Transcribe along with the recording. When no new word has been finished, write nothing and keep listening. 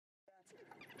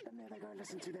there they go,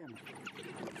 listen to them.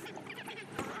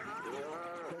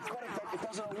 They've got it, but it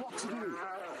doesn't know what to do.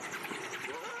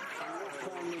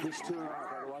 Calmly this tour out,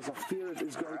 otherwise I fear it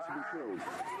is going to be killed.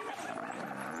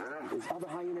 There's other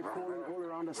hyena calling all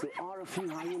around us. There are a few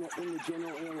hyena in the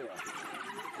general area.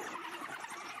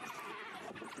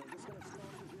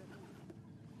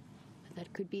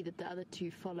 That could be that the other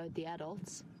two followed the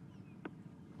adults.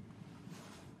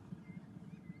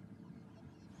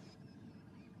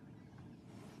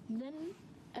 Then,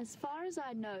 as far as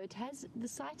I know, the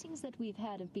sightings that we've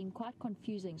had have been quite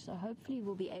confusing, so hopefully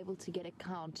we'll be able to get a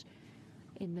count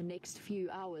in the next few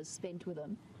hours spent with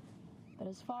them. But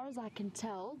as far as I can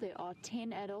tell, there are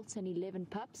 10 adults and 11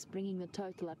 pups, bringing the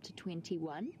total up to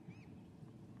 21.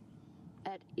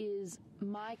 That is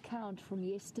my count from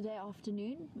yesterday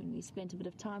afternoon, when we spent a bit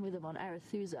of time with them on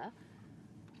Arathusa.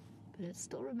 But it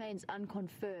still remains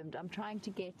unconfirmed. I'm trying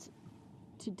to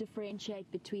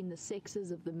differentiate between the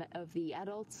sexes of the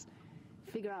adults,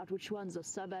 figure out which ones are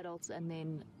sub-adults, and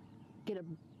then get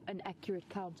an accurate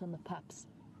count on the pups.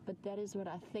 But that is what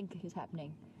I think is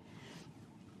happening.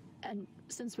 And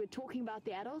since we're talking about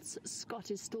the adults, Scott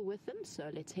is still with them,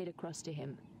 so let's head across to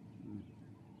him.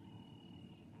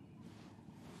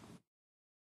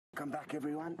 Come back,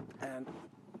 everyone, and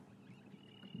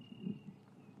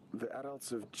the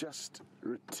adults have just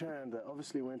returned. They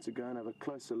obviously went to go and have a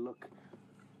closer look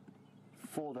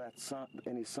for that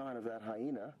any sign of that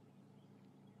hyena,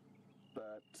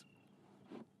 but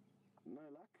no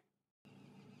luck.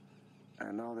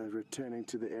 And now they're returning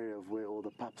to the area of where all the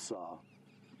pups are.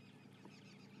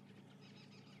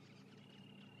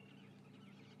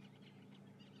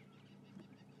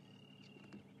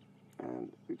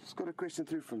 And we just got a question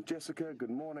through from Jessica.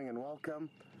 Good morning and welcome.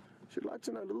 She'd like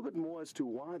to know a little bit more as to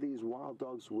why these wild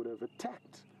dogs would have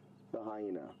attacked the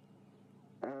hyena.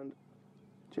 And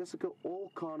Jessica,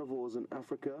 all carnivores in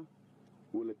Africa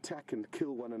will attack and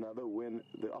kill one another when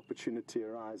the opportunity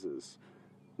arises.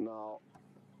 Now,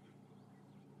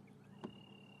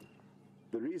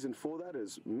 the reason for that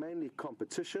is mainly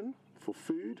competition for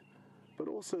food, but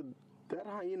also that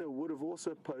hyena would have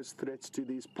also posed threats to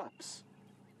these pups.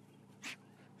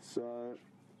 So,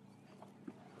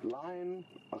 lion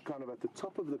are kind of at the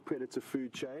top of the predator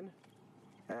food chain,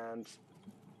 and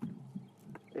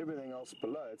everything else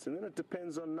below it. And then it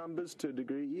depends on numbers to a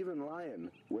degree. Even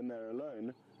lion, when they're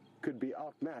alone, could be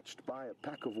outmatched by a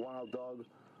pack of wild dog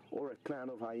or a clan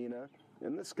of hyena.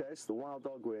 In this case, the wild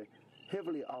dog were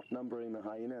heavily outnumbering the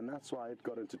hyena, and that's why it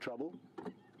got into trouble.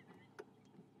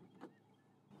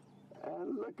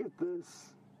 And look at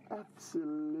this.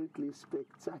 Absolutely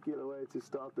spectacular way to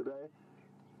start the day.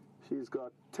 She's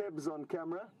got Tebs on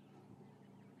camera,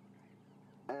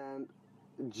 and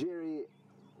Jerry,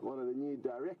 one of the new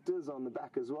directors, on the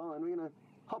back as well, and we're going to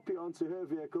hop you onto her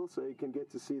vehicle so you can get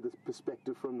to see the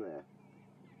perspective from there.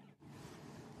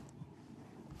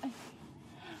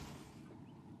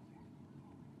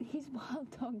 These wild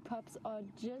dog pups are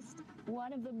just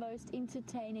one of the most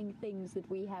entertaining things that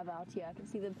we have out here. I can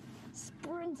see them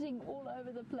sprinting all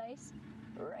over the place,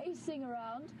 racing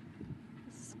around.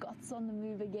 Scott's on the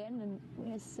move again, and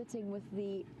we're sitting with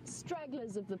the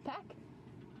stragglers of the pack.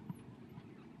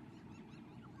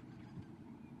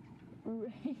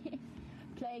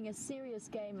 Playing a serious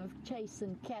game of chase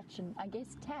and catch, and I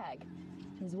guess tag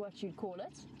is what you'd call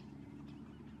it.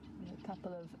 A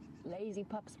couple of lazy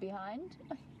pups behind.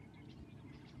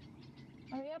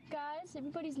 Hurry up, guys,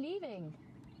 everybody's leaving.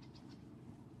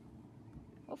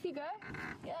 Off you go.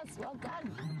 Yes, well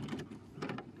done.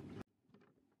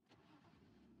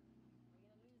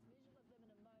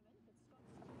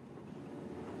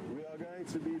 We are going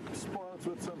to be spoilt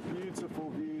with some beautiful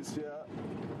views here.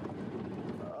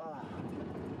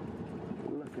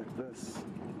 Look at this.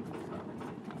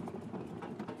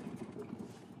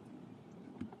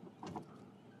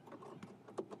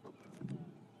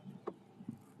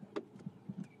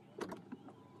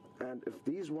 And if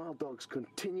these wild dogs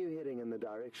continue heading in the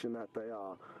direction that they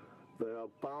are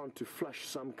bound to flush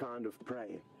some kind of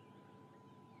prey.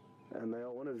 And they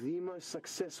are one of the most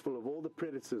successful of all the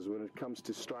predators when it comes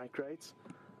to strike rates,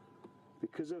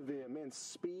 because of their immense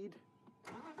speed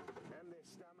and their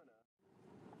stamina.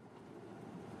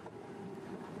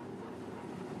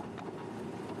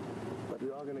 But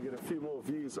we are going to get a few more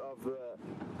views of the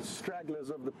stragglers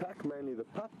of the pack, mainly the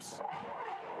pups.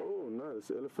 Oh no,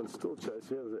 this elephant's still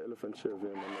chasing. There's an elephant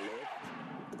chervim on the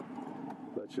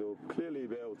left that you'll clearly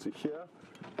be able to hear,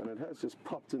 and it has just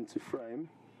popped into frame.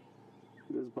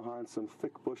 It is behind some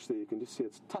thick bush there. You can just see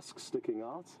its tusk sticking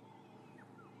out.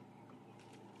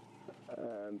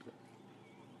 And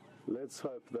let's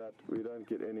hope that we don't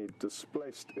get any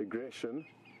displaced aggression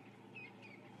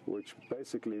which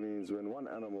basically means when one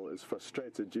animal is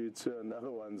frustrated due to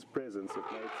another one's presence, it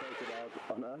may take it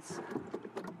out on us.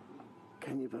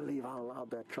 Can you believe how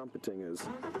loud that trumpeting is?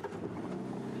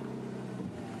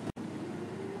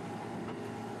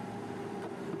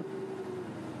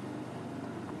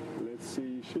 Let's see,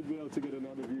 you should be able to get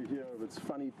another view here of its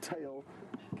funny tail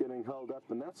getting held up,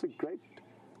 and that's a great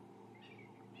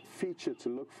feature to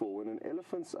look for. When an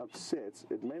elephant's upset,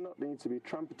 it may not need to be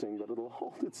trumpeting, but it'll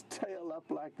hold its tail up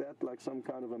like that, like some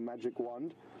kind of a magic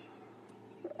wand.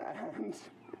 And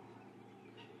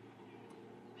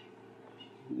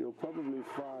you'll probably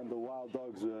find the wild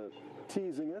dogs are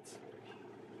teasing it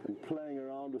and playing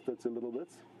around with it a little bit.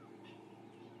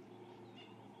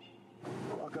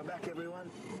 Welcome back, everyone.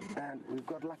 And we've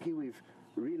got lucky, we've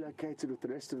relocated with the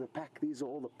rest of the pack. These are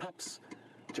all the pups.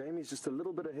 Jamie's just a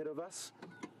little bit ahead of us.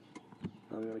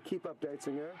 I'm going to keep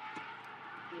updating her.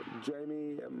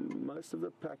 Jamie, most of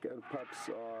the pack and pups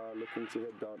are looking to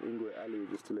head down Ingwe Alley,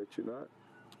 just to let you know.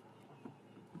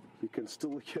 You can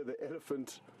still hear the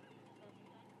elephant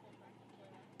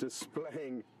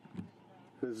displaying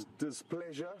his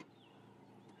displeasure.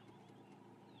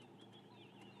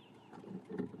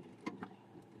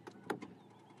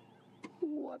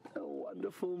 What a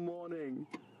wonderful morning.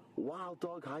 Wild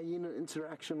dog hyena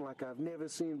interaction like I've never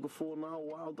seen before now.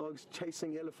 Wild dogs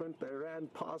chasing elephant. They ran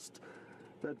past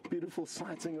that beautiful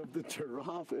sighting of the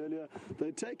giraffe earlier.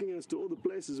 They're taking us to all the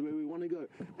places where we want to go.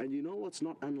 And you know what's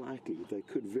not unlikely? They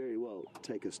could very well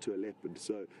take us to a leopard.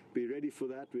 So be ready for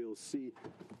that. We'll see.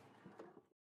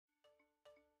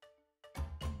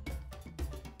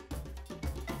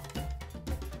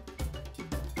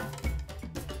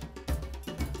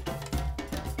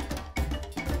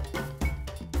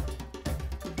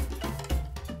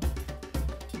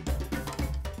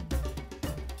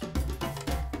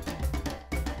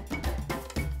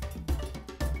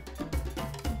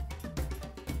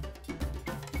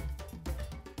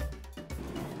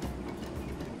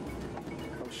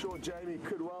 Sure, Jamie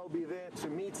could well be there to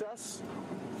meet us.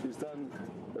 She's done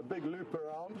a big loop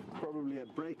around, probably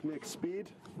at breakneck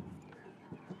speed.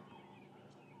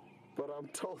 But I'm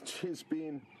told she's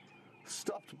been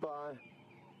stopped by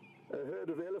a herd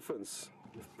of elephants.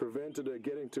 They've prevented her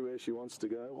getting to where she wants to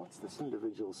go. What's this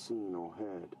individual seen or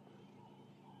heard?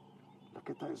 Look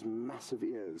at those massive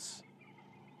ears.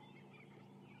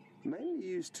 Mainly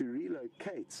used to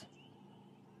relocate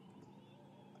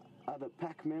other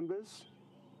pack members.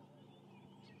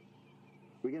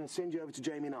 We're going to send you over to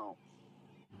Jamie now.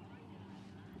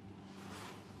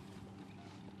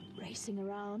 Racing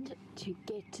around to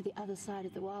get to the other side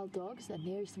of the wild dogs, and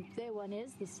there one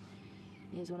is.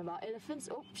 Here's one of our elephants.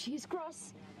 Oh, she's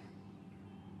cross.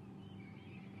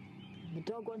 And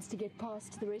the dog wants to get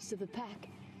past the rest of the pack,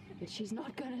 but she's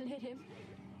not going to let him.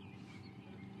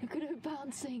 Look at her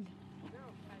bouncing.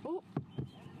 Oh,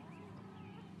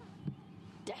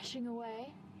 dashing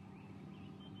away.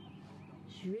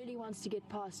 She really wants to get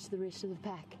past the rest of the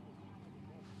pack.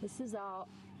 This is our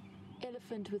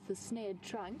elephant with the snared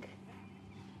trunk.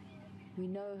 We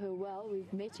know her well.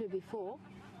 We've met her before.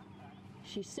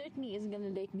 She certainly isn't going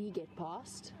to let me get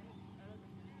past.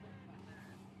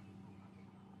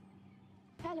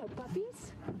 Hello,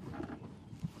 puppies.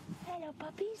 Hello,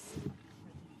 puppies.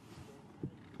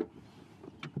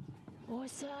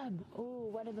 Awesome. Oh,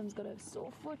 one of them's got a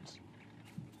sore foot.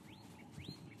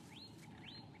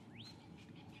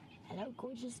 Hello,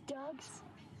 gorgeous dogs.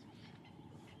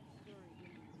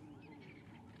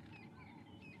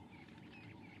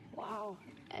 Wow.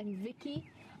 And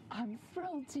Vicky, I'm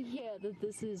thrilled to hear that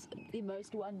this is the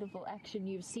most wonderful action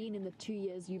you've seen in the 2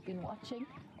 years you've been watching.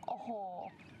 Oh,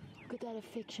 look at that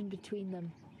affection between them.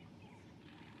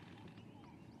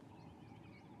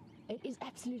 It is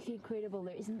absolutely incredible.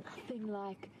 There is nothing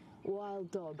like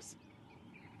wild dogs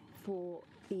for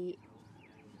the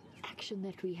action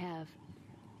that we have.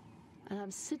 And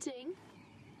I'm sitting,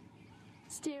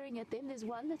 staring at them. There's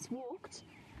one that's walked.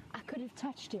 I could have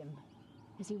touched him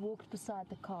as he walked beside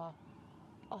the car.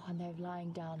 Oh, and they're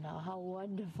lying down now. How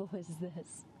wonderful is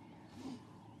this?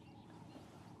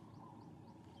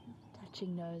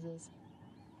 Touching noses.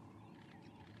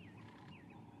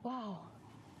 Wow.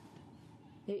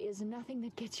 There is nothing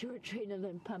that gets your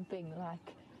adrenaline pumping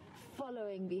like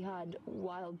following behind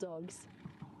wild dogs.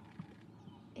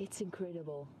 It's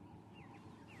incredible.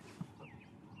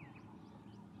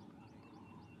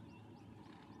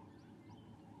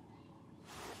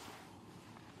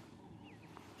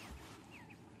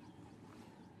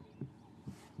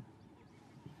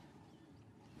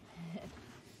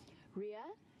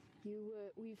 Ria,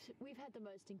 we've had the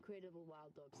most incredible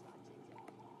wild dog sightings.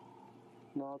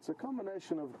 Now, it's a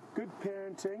combination of good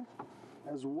parenting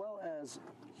as well as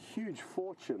huge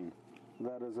fortune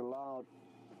that has allowed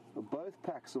both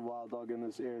packs of wild dog in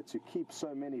this area to keep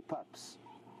so many pups.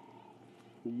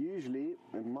 Usually,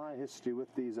 in my history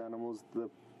with these animals, the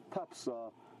pups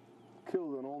are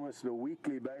killed on almost a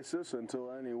weekly basis until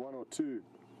only 1 or 2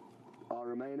 are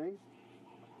remaining.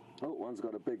 Oh, one's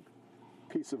got a big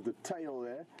piece of the tail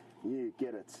there. You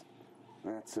get it.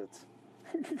 That's it.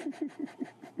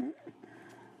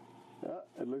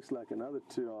 It looks like another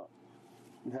 2 are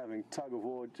having tug of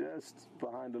war just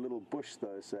behind a little bush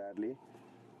though, sadly.